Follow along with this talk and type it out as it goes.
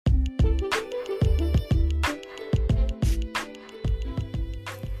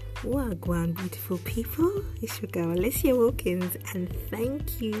Wagwan, beautiful people. It's your girl Alicia Wilkins, and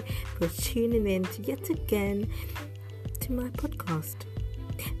thank you for tuning in to yet again to my podcast,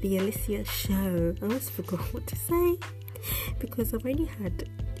 The Alicia Show. I almost forgot what to say because I've only had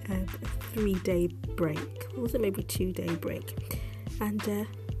a 3-day break, or was it maybe 2-day break? And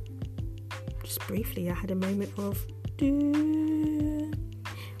just briefly, I had a moment of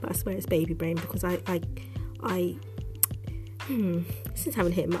but I swear it's baby brain because I since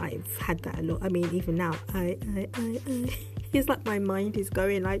having him, I've had that a lot. I mean, even now, it's like my mind is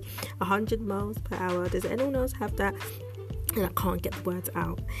going like 100 miles per hour. Does anyone else have that? And I can't get the words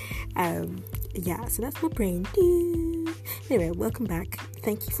out. So that's my brain. Anyway, welcome back.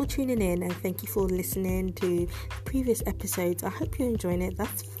 Thank you for tuning in and thank you for listening to previous episodes. I hope you're enjoying it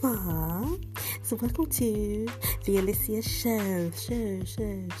thus far. So welcome to the Alicia Show.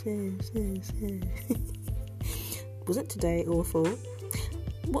 Wasn't today awful?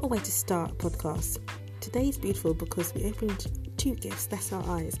 What a way to start a podcast. Today is beautiful because we opened 2 gifts. That's our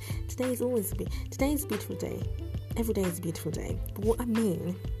eyes. Today is a beautiful day. Every day is a beautiful day. But what I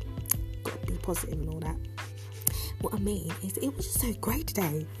mean, gotta be positive and all that. What I mean is it was just so great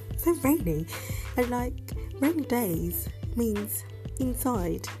today. So rainy. And like rainy days means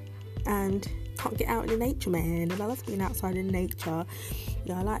inside and can't get out in the nature, man. And I love being outside in nature.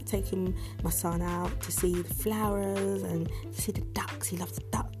 You know, I like taking my son out to see the flowers and to see the ducks. He loves the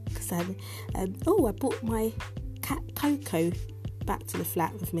ducks. And I brought my cat Coco back to the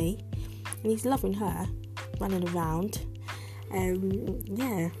flat with me, and he's loving her, running around.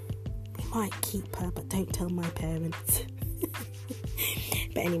 We might keep her, but don't tell my parents.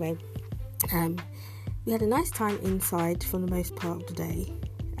 But anyway, we had a nice time inside for the most part of the day.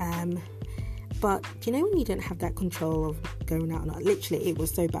 But you know when you don't have that control of going out, and literally it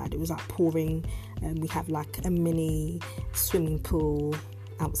was so bad. It was like pouring. We have like a mini swimming pool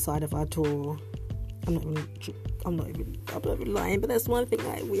outside of our door. I'm not even lying, but that's one thing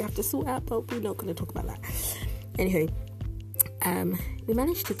that we have to sort out. But we're not going to talk about that. Anyway, we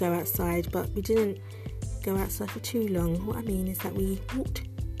managed to go outside, but we didn't go outside for too long. What I mean is that we walked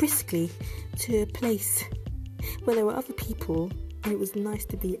briskly to a place where there were other people. And it was nice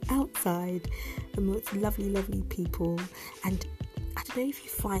to be outside amongst lovely people. And I don't know if you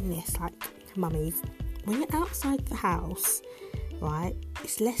find this, like mummies, when you're outside the house, right,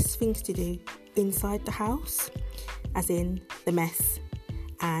 it's less things to do inside the house, as in the mess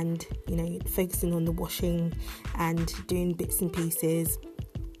and, you know, focusing on the washing and doing bits and pieces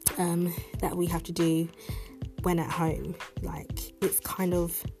that we have to do when at home. Like, it's kind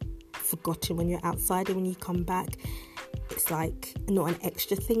of forgotten when you're outside, and when you come back, it's like not an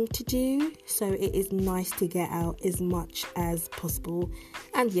extra thing to do. So it is nice to get out as much as possible.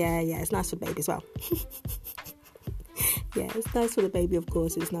 And it's nice for the baby as well. It's nice for the baby, of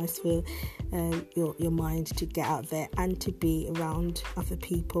course. It's nice for your mind to get out there and to be around other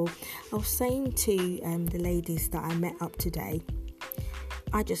people. I was saying to the ladies that I met up today,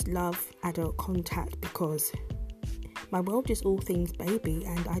 I just love adult contact because my world is all things baby,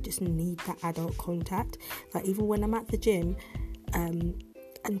 and I just need that adult contact. Like, even when I'm at the gym and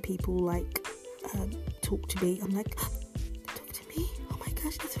people like talk to me, I'm like, talk to me? Oh my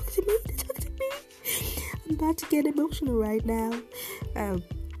gosh, they talk to me. I'm about to get emotional right now.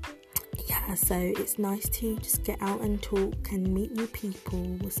 So it's nice to just get out and talk and meet new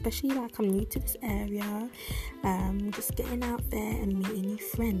people, especially like I'm new to this area. Just getting out there and meeting new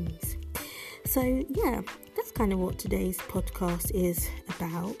friends. So that's kind of what today's podcast is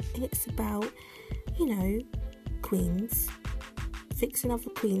about. It's about, you know, queens, fixing up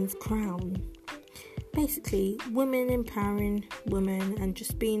the queen's crown. Basically, women empowering women and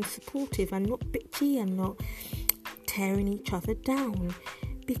just being supportive and not bitchy and not tearing each other down.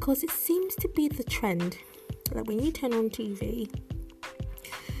 Because it seems to be the trend that when you turn on TV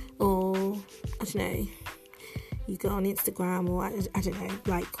or, I don't know, you go on Instagram or I don't know,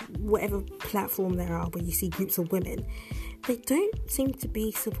 like whatever platform there are where you see groups of women, they don't seem to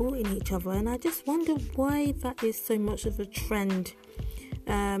be supporting each other, and I just wonder why that is so much of a trend.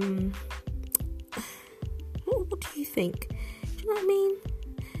 What do you think? Do you know what I mean?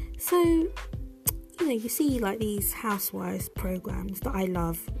 So, you know, you see like these housewives programs that I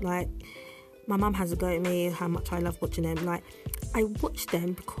love. Like, my mum has a go at me how much I love watching them. Like, I watch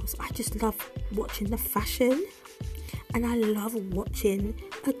them because I just love watching the fashion. And I love watching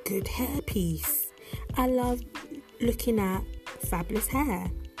a good hairpiece. I love looking at fabulous hair.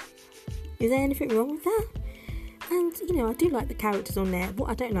 Is there anything wrong with that? And, you know, I do like the characters on there. What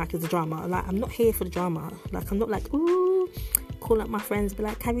I don't like is the drama. Like, I'm not here for the drama. Like, I'm not like, ooh, call up my friends, be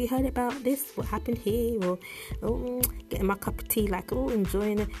like, have you heard about this? What happened here? Or getting my cup of tea, like,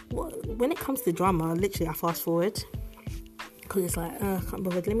 enjoying it. When it comes to drama, literally I fast forward, because it's like, I can't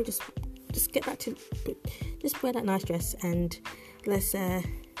bother. Let me just get back to, just wear that nice dress, and let's,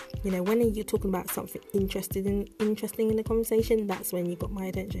 when you're talking about something interesting in the conversation, that's when you got my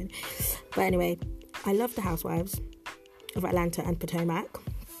attention. But anyway, I love the Housewives of Atlanta and Potomac.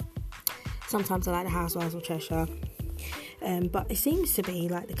 Sometimes I like the Housewives of Cheshire. But it seems to be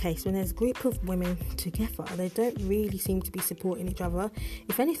like the case when there's a group of women together, they don't really seem to be supporting each other.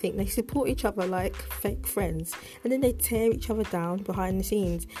 If anything, they support each other like fake friends, and then they tear each other down behind the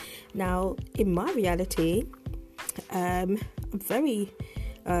scenes. Now, in my reality, I'm very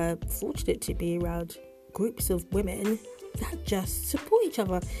fortunate to be around groups of women that just support each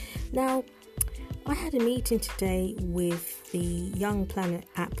other. Now, I had a meeting today with the Young Planet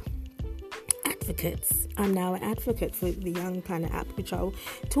app advocates. I'm now an advocate for the Young Planet app, which I'll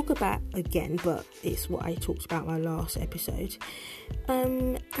talk about again, but it's what I talked about in my last episode.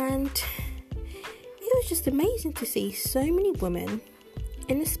 And it was just amazing to see so many women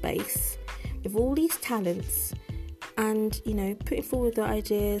in the space with all these talents, and putting forward the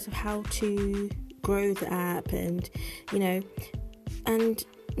ideas of how to grow the app, and and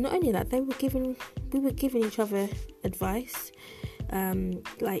not only that, we were giving each other advice,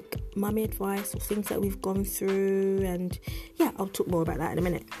 like mummy advice, or things that we've gone through, and I'll talk more about that in a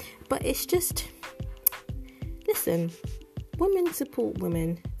minute. But it's just, listen, women support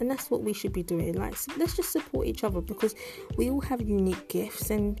women, and that's what we should be doing. Like, let's just support each other, because we all have unique gifts,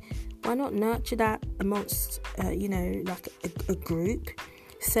 and why not nurture that amongst like a group?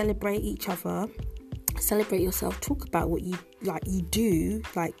 Celebrate each other, celebrate yourself, talk about what you do,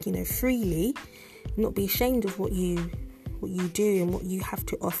 freely, not be ashamed of what you do and what you have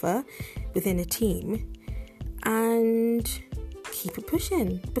to offer within a team, and keep it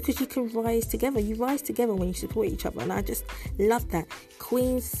pushing, because you can rise together. You rise together when you support each other, and I just love that.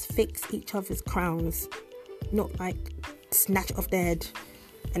 Queens fix each other's crowns, not like snatch off their head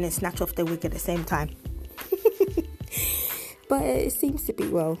and then snatch off their wig at the same time. But it seems to be,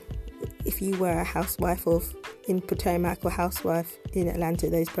 well, if you were a housewife in Potomac or housewife in Atlanta,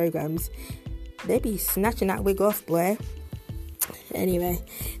 those programs, they'd be snatching that wig off, boy. Anyway,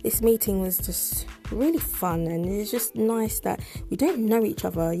 this meeting was just really fun, and it's just nice that we don't know each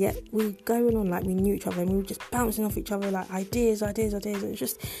other yet we're going on like we knew each other, and we were just bouncing off each other like ideas. It's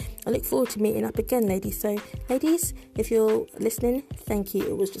just, I look forward to meeting up again, ladies. So ladies, if you're listening, thank you.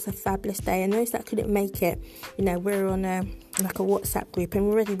 It was just a fabulous day, and those that couldn't make it, we're on a WhatsApp group, and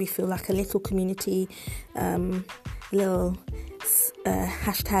already we feel like a little community, little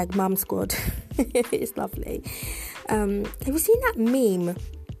hashtag mum squad. It's lovely. Have you seen that meme?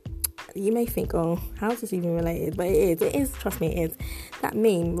 You may think, how is this even related? But it is, trust me, it is. That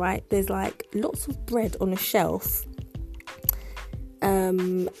meme, right? There's like lots of bread on a shelf,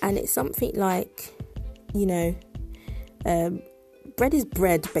 and it's something like, bread is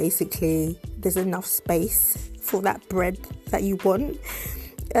bread, basically. There's enough space for that bread that you want.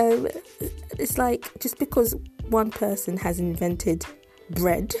 It's like, just because one person has invented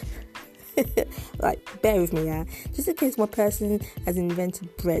bread, like, bear with me, just in case one person has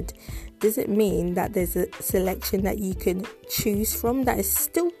invented bread, does it mean that there's a selection that you can choose from that is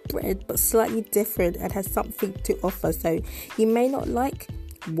still bread but slightly different and has something to offer? So you may not like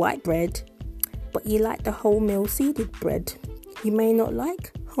white bread, but you like the wholemeal seeded bread. You may not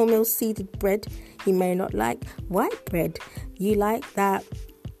like wholemeal seeded bread. You may not like white bread. You like that,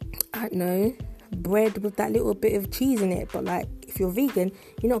 I don't know, bread with that little bit of cheese in it, but like, if you're vegan,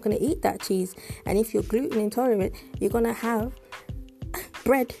 you're not going to eat that cheese. And if you're gluten intolerant, you're going to have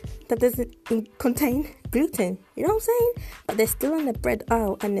bread that doesn't contain gluten. You know what I'm saying? But they're still on the bread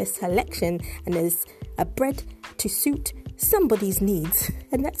aisle, and there's selection, and there's a bread to suit somebody's needs.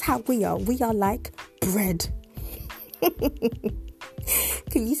 And that's how we are. We are like bread.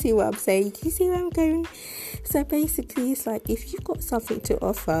 Can you see what I'm saying? Can you see where I'm going? So basically, it's like, if you've got something to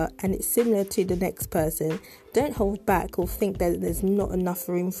offer and it's similar to the next person, don't hold back or think that there's not enough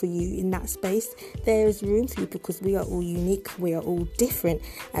room for you in that space. There is room for you, because we are all unique, we are all different,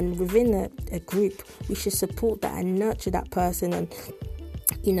 and within a group, we should support that and nurture that person, and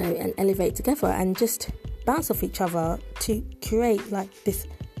and elevate together, and just bounce off each other to create like this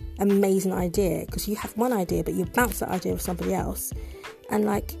amazing idea. Because you have one idea, but you bounce that idea with somebody else, and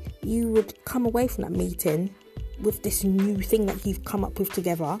like, you would come away from that meeting with this new thing that you've come up with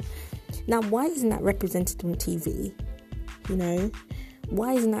together. Now, why isn't that represented on TV?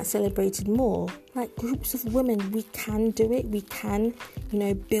 Why isn't that celebrated more? Like, groups of women, we can do it. We can,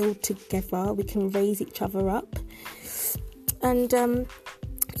 build together. We can raise each other up. And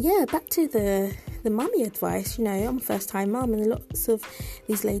back to the mummy advice. I'm a first time mum, and lots of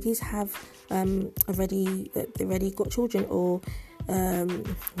these ladies have already got children, or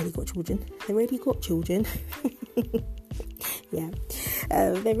already got children. They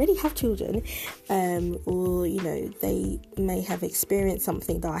already have children, or they may have experienced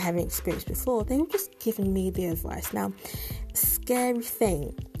something that I haven't experienced before. They were just giving me the advice. Now, scary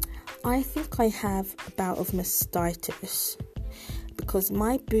thing, I think I have a bout of mastitis, because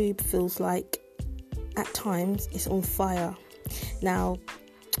my boob feels like at times it's on fire. Now,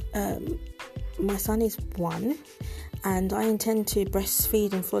 my son is 1, and I intend to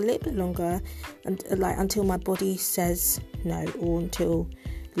breastfeed him for a little bit longer, and until my body says no, or until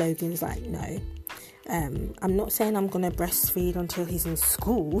Logan's like no. I'm not saying I'm going to breastfeed until he's in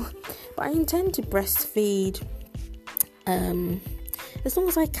school, but I intend to breastfeed as long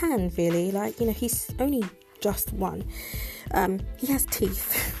as I can, really. He's only just 1. He has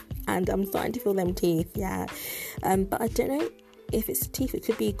teeth, and I'm starting to feel them teeth, but I don't know if it's the teeth. It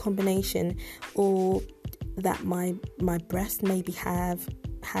could be a combination, or that my breast maybe has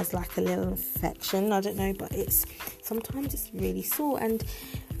like a little infection. I don't know, but sometimes it's really sore. And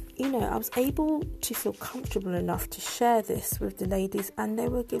I was able to feel comfortable enough to share this with the ladies, and they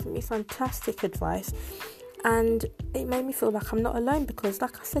were giving me fantastic advice, and it made me feel like I'm not alone, because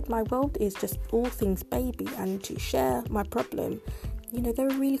like I said, my world is just all things baby. And to share my problem, they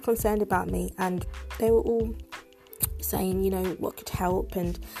were really concerned about me, and they were all saying what could help.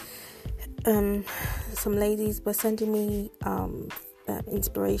 And some ladies were sending me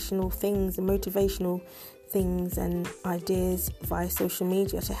inspirational things and motivational things and ideas via social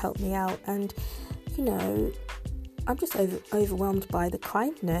media to help me out. And I'm just overwhelmed by the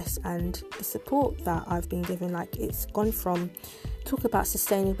kindness and the support that I've been given. It's gone from talk about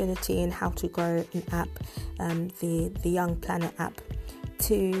sustainability and how to grow an app, the Young Planet app,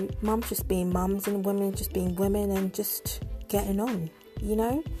 to mums just being mums and women just being women and just getting on,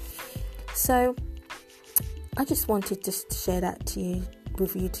 So I just wanted to share that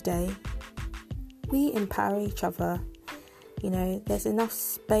with you today. We empower each other. There's enough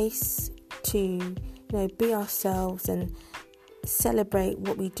space to be ourselves and celebrate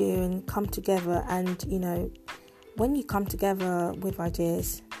what we do and come together. And when you come together with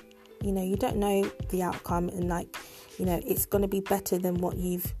ideas, you don't know the outcome, and it's going to be better than what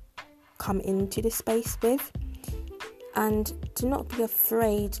you've come into the space with. And do not be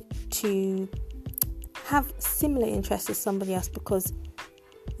afraid to have similar interests as somebody else, because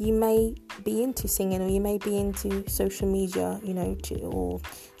you may be into singing, or you may be into social media, or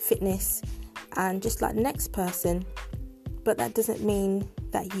fitness, and just like the next person. But that doesn't mean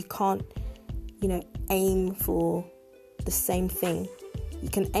that you can't, aim for the same thing. You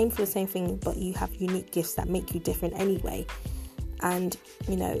can aim for the same thing, but you have unique gifts that make you different anyway. And,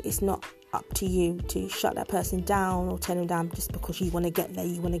 it's not up to you to shut that person down or turn them down just because you want to get there,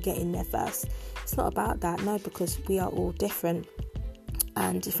 you want to get in there first. It's not about that, no, because we are all different.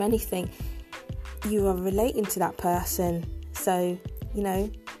 And if anything, you are relating to that person. So,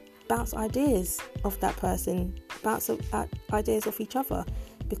 bounce ideas off that person, bounce ideas off each other,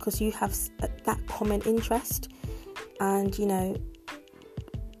 because you have that common interest. And,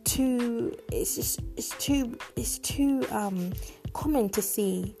 it's too common to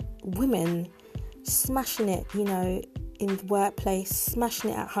see women smashing it, in the workplace, smashing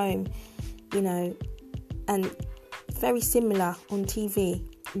it at home, and very similar on TV,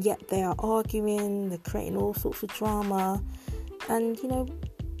 yet they are arguing, they're creating all sorts of drama, and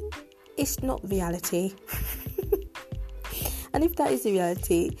it's not reality. And if that is the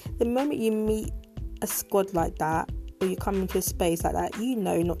reality, the moment you meet a squad like that, or you come into a space like that,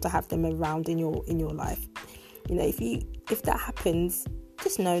 not to have them around in your life. If that happens,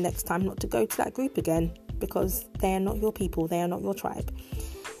 just know next time not to go to that group again, because they are not your people, they are not your tribe.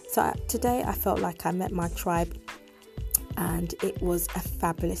 So today I felt like I met my tribe, and it was a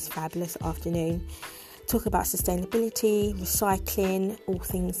fabulous afternoon. Talk about sustainability, recycling, all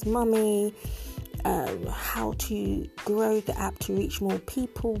things mummy, how to grow the app to reach more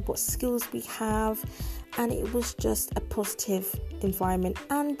people, what skills we have, and it was just a positive environment,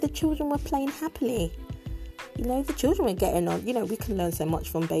 and the children were playing happily. The children were getting on. We can learn so much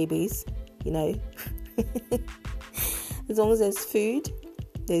from babies, as long as there's food,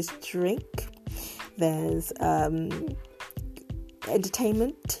 there's drink, there's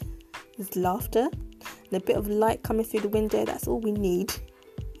entertainment, there's laughter, and a bit of light coming through the window. That's all we need.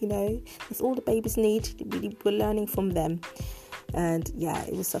 That's all the babies need. We're learning from them. And yeah,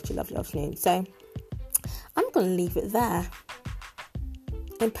 it was such a lovely afternoon. So I'm going to leave it there.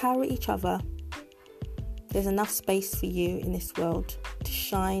 Empower each other. there's enough space for you in this world to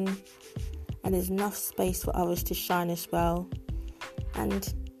shine, and there's enough space for others to shine as well.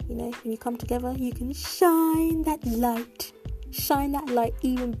 And when you come together, you can shine that light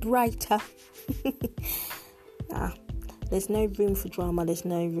even brighter. There's no room for drama, there's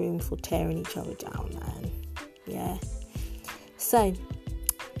no room for tearing each other down, man. Yeah. So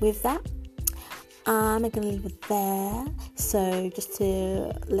with that, I'm going to leave it there. So just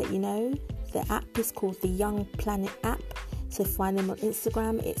to let you know, the app is called the Young Planet app. So find them on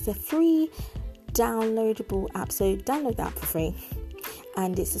Instagram. It's a free downloadable app. So download the app for free.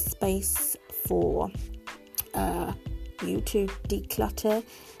 And it's a space for you to declutter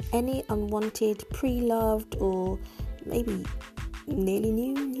any unwanted, pre-loved, or maybe nearly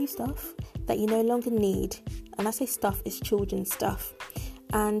new stuff that you no longer need. And I say stuff, it's children's stuff.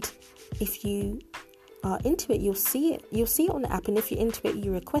 And if you are into it, you'll see it on the app. And if you're into it,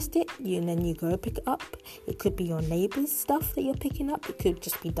 you request it, and then you go pick it up. It could be your neighbour's stuff that you're picking up. It could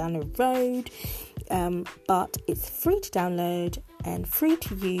just be down the road. But it's free to download and free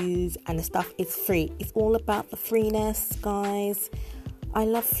to use, and the stuff is free. It's all about the freeness, guys. I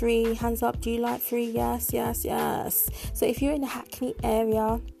love free. Hands up, do you like free? Yes. So if you're in the Hackney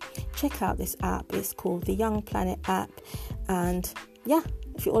area, check out this app. It's called the Young Planet app. And yeah,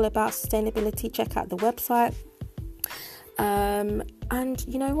 if you're all about sustainability, check out the website. And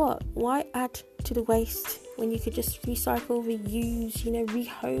you know what? Why add to the waste when you could just recycle, reuse,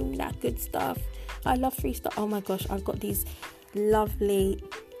 rehome that good stuff? I love free stuff. Oh my gosh, I've got these lovely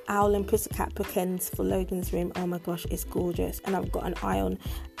owl and pussycat bookends for Logan's room. Oh my gosh, it's gorgeous. And I've got an eye on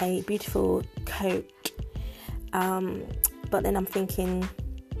a beautiful coat. But then I'm thinking,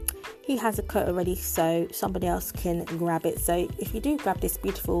 he has a coat already, so somebody else can grab it. So if you do grab this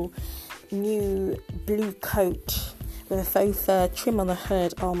beautiful new blue coat with a faux fur trim on the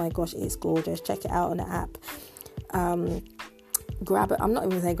hood, oh my gosh, it's gorgeous. Check it out on the app. Grab it. I'm not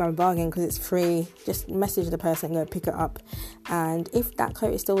even saying grab a bargain because it's free. Just message the person and go pick it up. And if that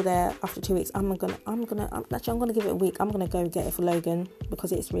coat is still there after 2 weeks, I'm gonna give it a week. I'm gonna go get it for Logan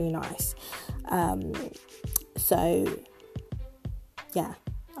because it's really nice. So yeah,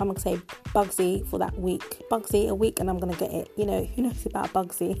 I'm gonna say Bugsy for that week. Bugsy a week, and I'm gonna get it. Who knows about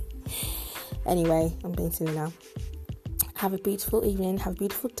Bugsy? Anyway, I'm being silly now. Have a beautiful evening. Have a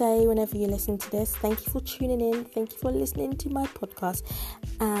beautiful day whenever you listen to this. Thank you for tuning in. Thank you for listening to my podcast.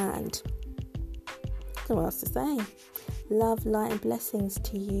 And I don't know what else to say. Love, light, and blessings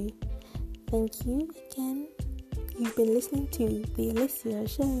to you. Thank you again. You've been listening to the Alicia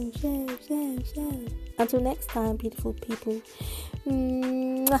Show. Until next time, beautiful people.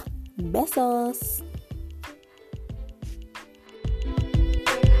 Besos.